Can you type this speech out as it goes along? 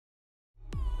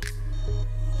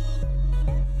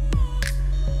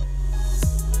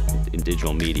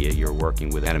digital media, you're working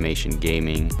with animation,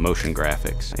 gaming, motion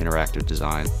graphics, interactive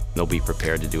design. They'll be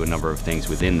prepared to do a number of things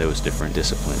within those different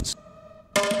disciplines.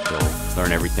 They'll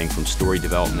learn everything from story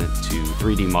development to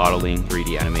 3D modeling,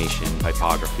 3D animation,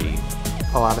 typography.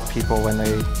 A lot of people, when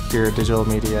they hear digital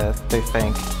media, they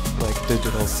think like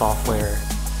digital software,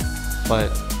 but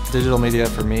digital media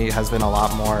for me has been a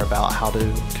lot more about how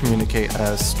to communicate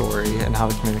a story and how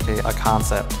to communicate a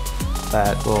concept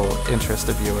that will interest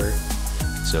the viewer.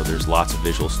 So there's lots of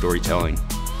visual storytelling.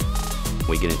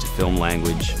 We get into film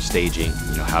language, staging,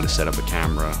 how to set up a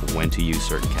camera, when to use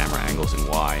certain camera angles and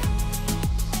why.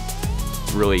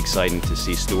 It's really exciting to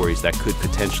see stories that could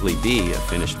potentially be a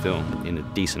finished film in a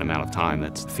decent amount of time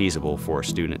that's feasible for a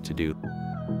student to do.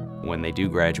 When they do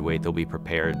graduate, they'll be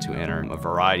prepared to enter a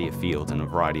variety of fields and a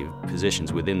variety of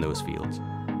positions within those fields.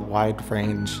 A wide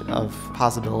range of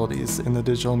possibilities in the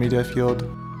digital media field.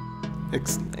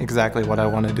 Exactly what I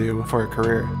want to do for a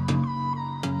career.